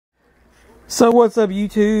So what's up,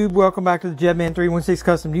 YouTube? Welcome back to the Jetman316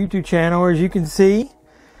 Custom YouTube channel. As you can see,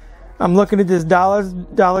 I'm looking at this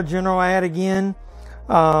Dollar General ad again.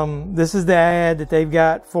 This is the ad that they've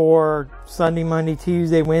got for Sunday, Monday,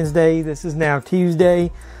 Tuesday, Wednesday. This is now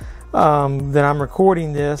Tuesday that I'm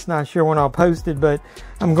recording this. Not sure when I'll post it, but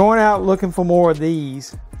I'm going out looking for more of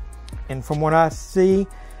these. And from what I see,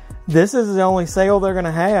 this is the only sale they're going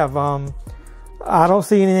to have. I don't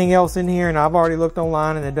see anything else in here, and I've already looked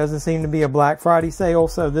online, and it doesn't seem to be a Black Friday sale,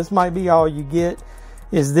 so this might be all you get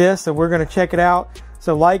is this, so we're going to check it out.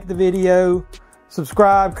 So like the video,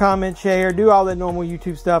 subscribe, comment, share, do all that normal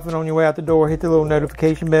YouTube stuff, and on your way out the door, hit the little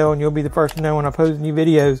notification bell, and you'll be the first to know when I post new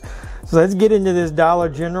videos. So let's get into this Dollar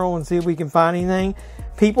General and see if we can find anything.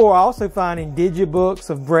 People are also finding digibooks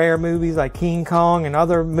of rare movies like King Kong and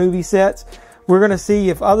other movie sets. We're going to see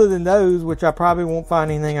if, other than those, which I probably won't find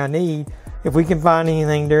anything I need, if we can find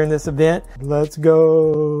anything during this event. Let's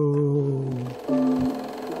go.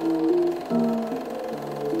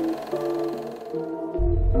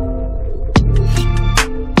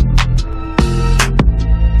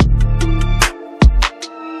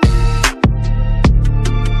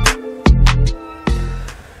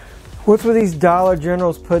 What's with these Dollar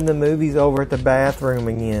Generals putting the movies over at the bathroom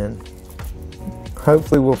again?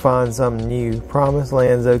 Hopefully we'll find something new. Promised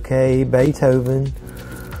Land's okay. Beethoven.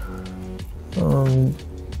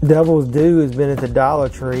 Devil's Due has been at the Dollar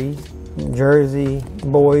Tree. Jersey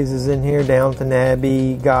Boys is in here. Downton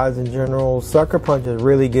Abbey, Gods and Generals. Sucker Punch is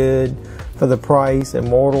really good for the price.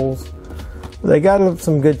 Immortals. They got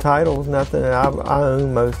some good titles. Nothing. I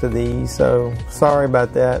own most of these, so sorry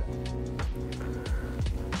about that.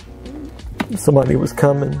 Somebody was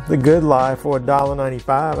coming. The Good Life for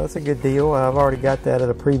 $1.95. That's a good deal. I've already got that at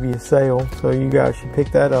a previous sale, so you guys should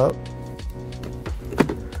pick that up.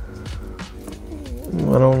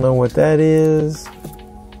 I don't know what that is.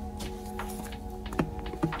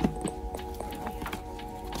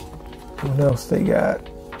 What else they got?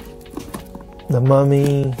 The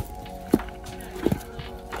Mummy.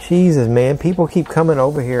 Jesus, man. People keep coming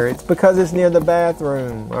over here. It's because it's near the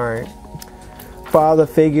bathroom. Alright. Father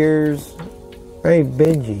Figures. Hey,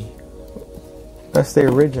 Benji. That's the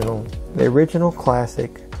original. The original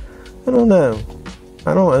classic. I don't know.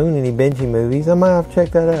 I don't own any Benji movies. I might have to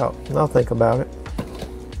check that out. I'll think about it.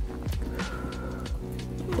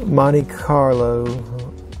 Monte Carlo.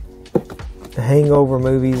 The Hangover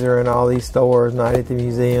movies are in all these stores. Night at the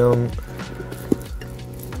Museum.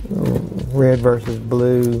 Red versus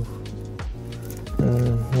Blue.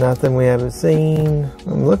 Nothing we haven't seen.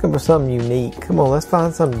 I'm looking for something unique. Come on, let's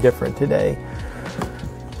find something different today.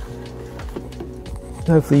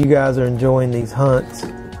 Hopefully you guys are enjoying these hunts.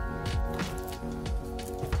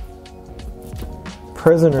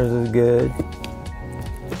 Prisoners is good.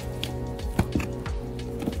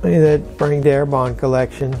 Look at that Frank Darabont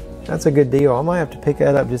collection. That's a good deal. I might have to pick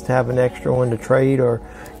that up just to have an extra one to trade or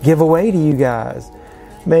give away to you guys.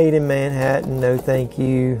 Made in Manhattan, no thank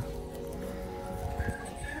you.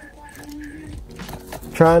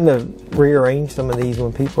 Trying to rearrange some of these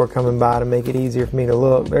when people are coming by to make it easier for me to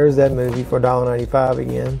look. There's that movie for $1.95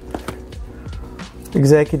 again.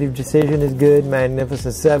 Executive Decision is good.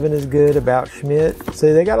 Magnificent Seven is good. About Schmidt.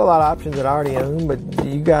 See, they got a lot of options that I already own, but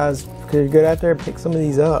you guys could go out there and pick some of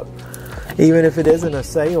these up. Even if it isn't a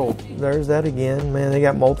sale. There's that again. Man, they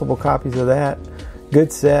got multiple copies of that.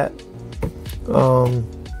 Good set.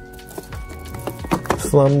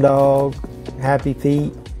 Slumdog. Happy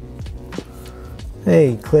Feet.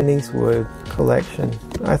 Hey, Clint Eastwood collection.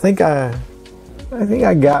 I think I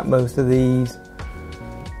got most of these.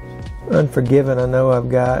 Unforgiven, I know I've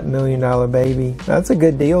got. $1 Million Baby. That's a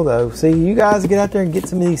good deal, though. See, you guys get out there and get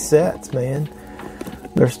some of these sets, man.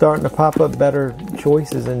 They're starting to pop up better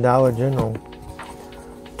choices in Dollar General.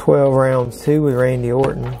 12 Rounds 2 with Randy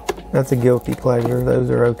Orton. That's a guilty pleasure.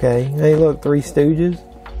 Those are okay. Hey, look, Three Stooges.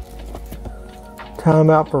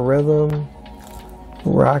 Time Out for Rhythm.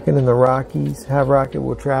 Rockin' in the Rockies. How Rocket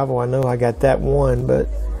Will Travel. I know I got that one, but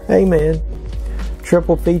hey, man.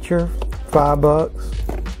 Triple feature, $5.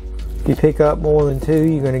 If you pick up more than two,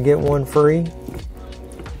 you're going to get one free.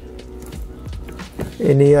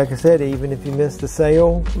 And like I said, even if you missed the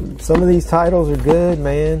sale, some of these titles are good,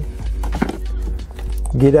 man.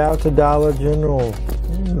 Get out to Dollar General.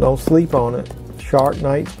 Don't sleep on it. Shark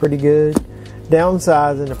Night's pretty good.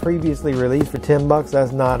 Downsizing the previously released for $10,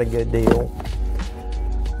 that's not a good deal.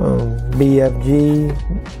 BFG.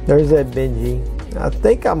 There's that Benji. I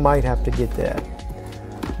think I might have to get that.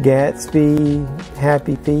 Gatsby.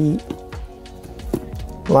 Happy Feet.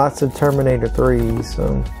 Lots of Terminator 3s.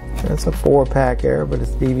 So that's a 4-pack there, but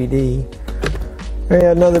it's DVD. Hey,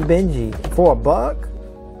 another Benji for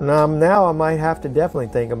 $1. Now I might have to definitely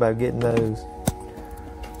think about getting those.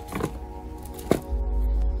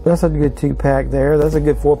 That's a good 2-pack there. That's a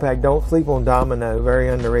good 4-pack. Don't sleep on Domino. Very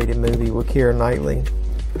underrated movie with Keira Knightley.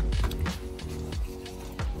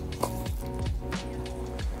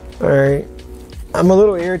 Alright. I'm a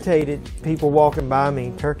little irritated. People walking by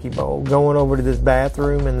me, turkey bowl, going over to this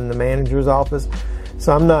bathroom and in the manager's office.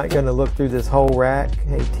 So I'm not going to look through this whole rack.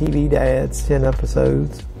 Hey, TV Dads, 10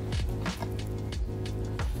 episodes.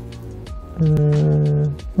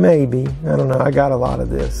 Maybe. I don't know. I got a lot of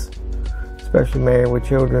this. Especially Married with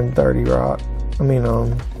Children, 30 Rock. I mean,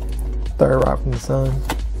 Third Rock from the Sun.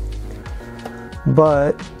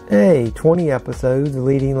 But, hey, 20 episodes,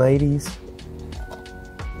 Leading Ladies.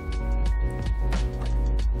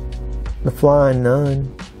 The Flying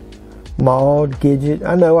Nun. Maud, Gidget.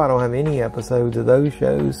 I know I don't have any episodes of those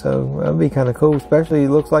shows, so that'd be kind of cool. Especially, it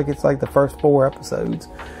looks like it's like the first 4 episodes.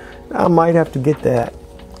 I might have to get that.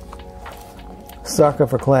 Sucker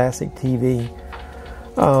for classic TV.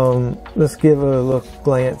 Let's give a look,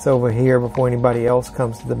 glance over here before anybody else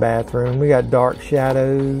comes to the bathroom. We got Dark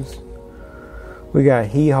Shadows. We got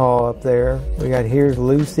Hee Haw up there. We got Here's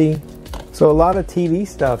Lucy. So a lot of TV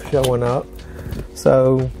stuff showing up.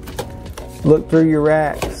 So look through your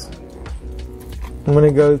racks. I'm going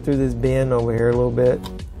to go through this bin over here a little bit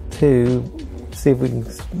too. See if we can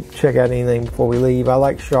check out anything before we leave. I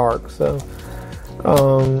like sharks, so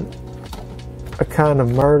A Kind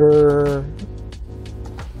of Murder.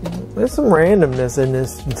 There's some randomness in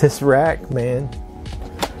this rack, man.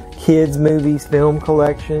 Kids movies, film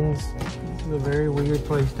collections. This is a very weird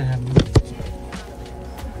place to have them.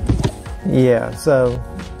 Yeah, so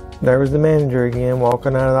there was the manager again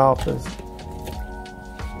walking out of the office.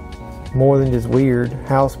 More than just weird.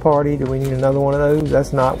 House Party. Do we need another one of those?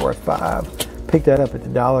 That's not worth $5. Picked that up at the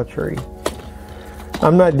Dollar Tree.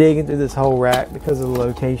 I'm not digging through this whole rack because of the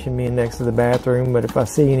location being next to the bathroom, but if I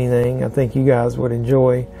see anything I think you guys would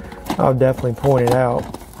enjoy, I'll definitely point it out.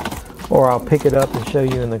 Or I'll pick it up and show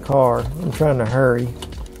you in the car. I'm trying to hurry.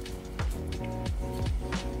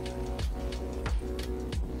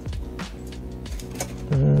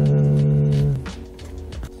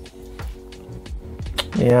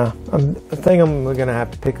 Yeah, I think I'm going to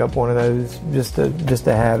have to pick up one of those just to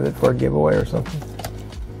have it for a giveaway or something.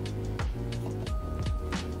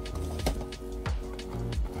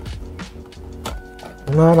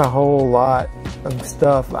 Not a whole lot of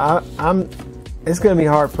stuff. It's going to be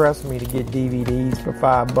hard pressed for me to get DVDs for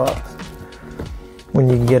 $5 when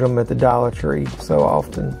you can get them at the Dollar Tree so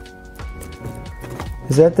often.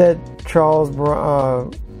 Is that Charles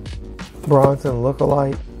Bronson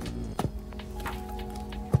lookalike?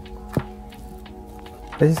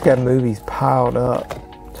 They just got movies piled up.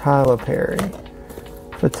 Tyler Perry,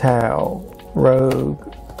 Fatale,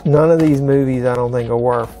 Rogue. None of these movies I don't think are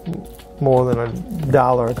worth more than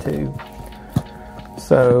 $1 or $2.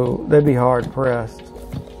 So they'd be hard pressed.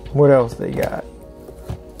 What else they got?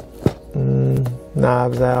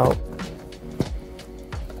 Knives Out.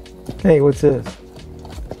 Hey, what's this?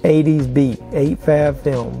 80s Beat. 8 Fab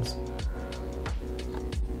Films.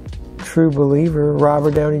 True Believer.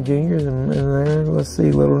 Robert Downey Jr. is in there. Let's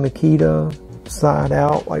see. Little Nikita. Side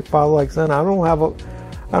Out. Like Father Like Son. I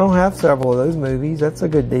don't have several of those movies. That's a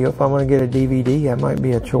good deal. If I'm going to get a DVD, that might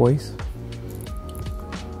be a choice.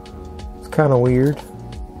 It's kind of weird.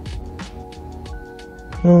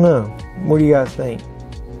 I don't know. What do you guys think?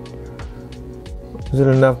 Is it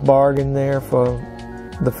enough bargain there for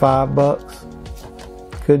the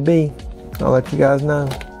 $5? Could be. I'll let you guys know.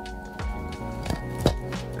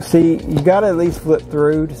 See, you got to at least flip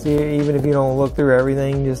through to see, even if you don't look through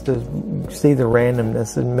everything, just to see the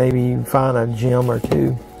randomness and maybe you find a gem or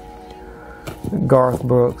two. Garth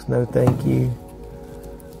Brooks, no thank you.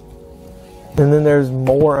 And then there's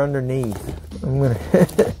more underneath. I'm going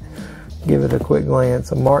to give it a quick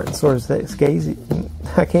glance. A Martin Scorsese,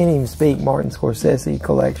 I can't even speak, Martin Scorsese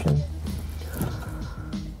collection.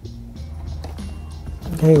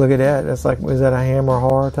 Hey, look at that. That's like, is that a Hammer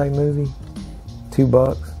horror type movie?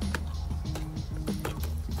 $2.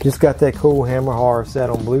 Just got that cool Hammer horror set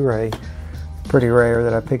on Blu-ray. Pretty rare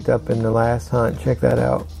that I picked up in the last hunt. Check that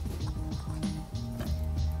out.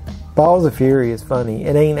 Balls of Fury is funny.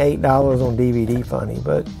 It ain't $8 on DVD funny,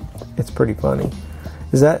 but it's pretty funny.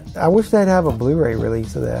 I wish they'd have a Blu-ray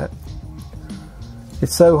release of that.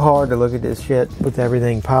 It's so hard to look at this shit with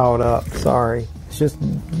everything piled up. Sorry. It's just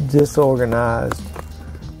disorganized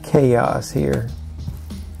chaos here.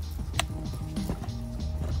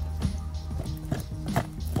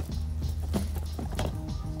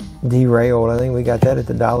 Derailed. I think we got that at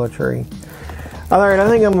the Dollar Tree. Alright, I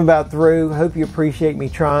think I'm about through. Hope you appreciate me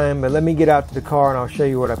trying, but let me get out to the car and I'll show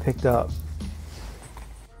you what I picked up.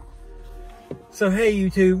 So hey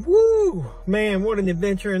YouTube, woo! Man, what an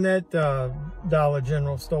adventure in that Dollar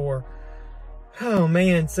General store. Oh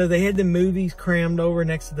man, so they had the movies crammed over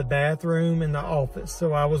next to the bathroom and the office.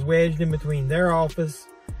 So I was wedged in between their office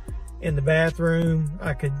and the bathroom.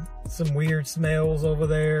 I could, some weird smells over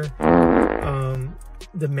there.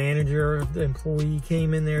 The manager, the employee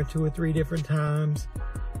came in there 2 or 3 different times.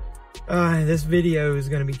 This video is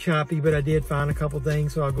going to be choppy, but I did find a couple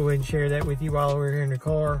things, so I'll go ahead and share that with you while we're here in the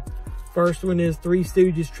car. First one is Three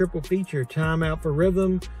Stooges triple feature, Time Out for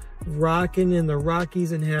Rhythm, Rockin' in the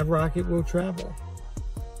Rockies, and Have Rocket Will Travel.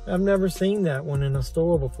 I've never seen that one in a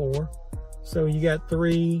store before. So you got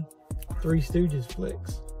three Stooges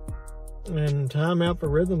flicks. And Time Out for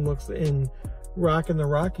Rhythm looks, and Rockin' the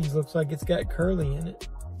Rockies looks like it's got Curly in it.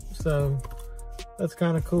 So that's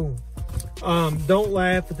kind of cool. Don't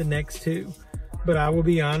laugh at the next 2, but I will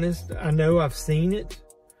be honest, I know I've seen it,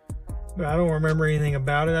 but I don't remember anything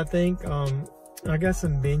about it. I think I got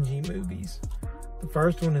some Benji movies. The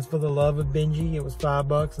first one is For the Love of Benji. It was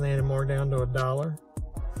 $5 and they had it marked down to $1.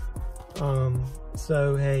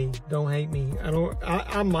 So hey, don't hate me.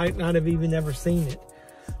 I might not have even ever seen it.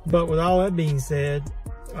 But with all that being said,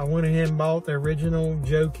 I went ahead and bought the original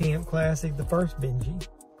Joe Camp classic, the first Benji.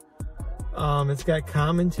 It's got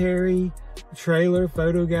commentary, trailer,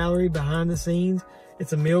 photo gallery, behind the scenes.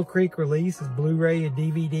 It's a Mill Creek release. It's Blu-ray, a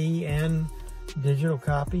DVD, and digital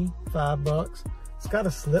copy, $5. It's got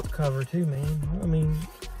a slip cover too, man. I mean,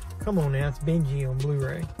 come on now, it's Benji on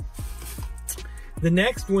Blu-ray. The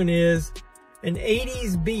next one is an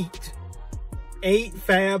 80s beat, 8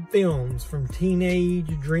 fab films from Teenage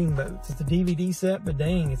Dreamboats. It's a DVD set, but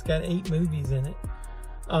dang, it's got 8 movies in it.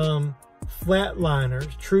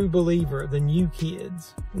 Flatliners, True Believer, The New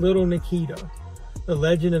Kids, Little Nikita, The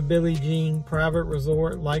Legend of Billie Jean, Private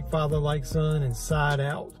Resort, Like Father, Like Son, and Side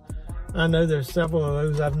Out. I know there's several of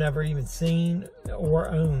those I've never even seen or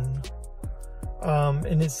owned.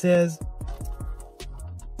 And it says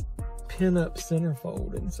Pinup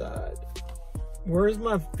Centerfold inside. Where's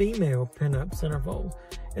my female pinup centerfold?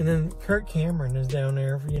 And then Kirk Cameron is down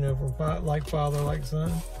there, you know, from Like Father, Like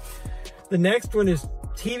Son. The next one is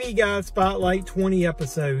TV Guide Spotlight 20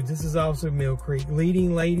 episodes. This is also Mill Creek.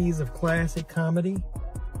 Leading Ladies of Classic Comedy.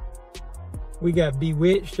 We got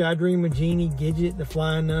Bewitched, I Dream of Jeannie, Gidget, The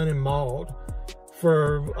Flying Nun, and Maud.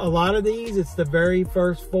 For a lot of these, it's the very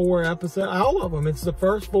first 4 episodes. All of them. It's the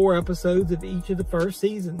first 4 episodes of each of the first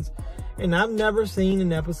seasons. And I've never seen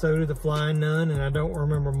an episode of The Flying Nun, and I don't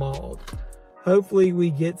remember Maud. Hopefully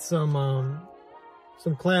we get some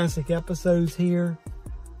classic episodes here.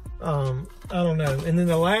 I don't know. And then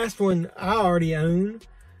the last one I already own.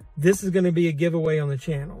 This is going to be a giveaway on the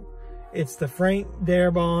channel. It's the Frank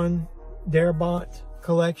Darabont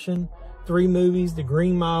collection. 3 movies, The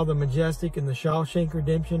Green Mile, The Majestic, and The Shawshank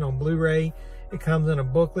Redemption on Blu-ray. It comes in a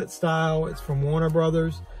booklet style. It's from Warner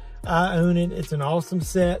Brothers. I own it. It's an awesome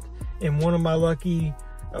set. And one of my lucky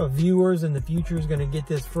viewers in the future is going to get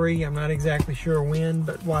this free. I'm not exactly sure when,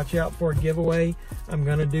 but watch out for a giveaway. I'm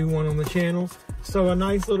going to do one on the channel. So a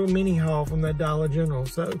nice little mini haul from that Dollar General.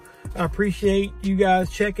 So I appreciate you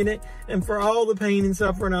guys checking it. And for all the pain and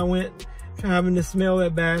suffering I went having to smell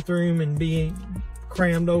that bathroom and being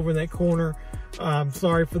crammed over in that corner. I'm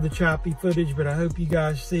sorry for the choppy footage, but I hope you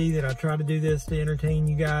guys see that I try to do this to entertain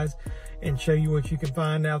you guys and show you what you can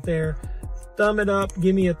find out there. Thumb it up.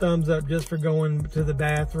 Give me a thumbs up just for going to the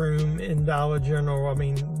bathroom in Dollar General. I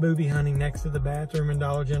mean, movie hunting next to the bathroom in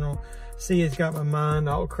Dollar General. See, it's got my mind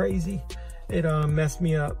all crazy. It messed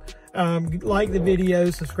me up. Like the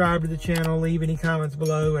video, subscribe to the channel, leave any comments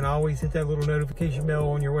below, and always hit that little notification bell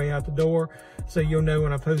on your way out the door so you'll know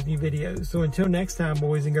when I post new videos. So until next time,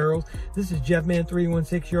 boys and girls, this is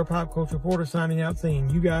JeffMan316, your pop culture reporter, signing out,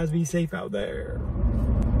 saying you guys be safe out there.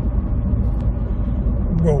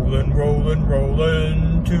 Rolling, rolling,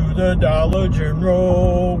 rolling to the Dollar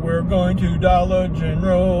General. We're going to Dollar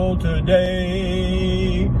General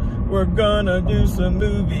today. We're gonna do some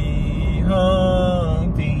movie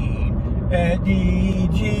hunting at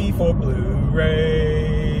DG for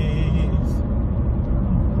Blu-ray.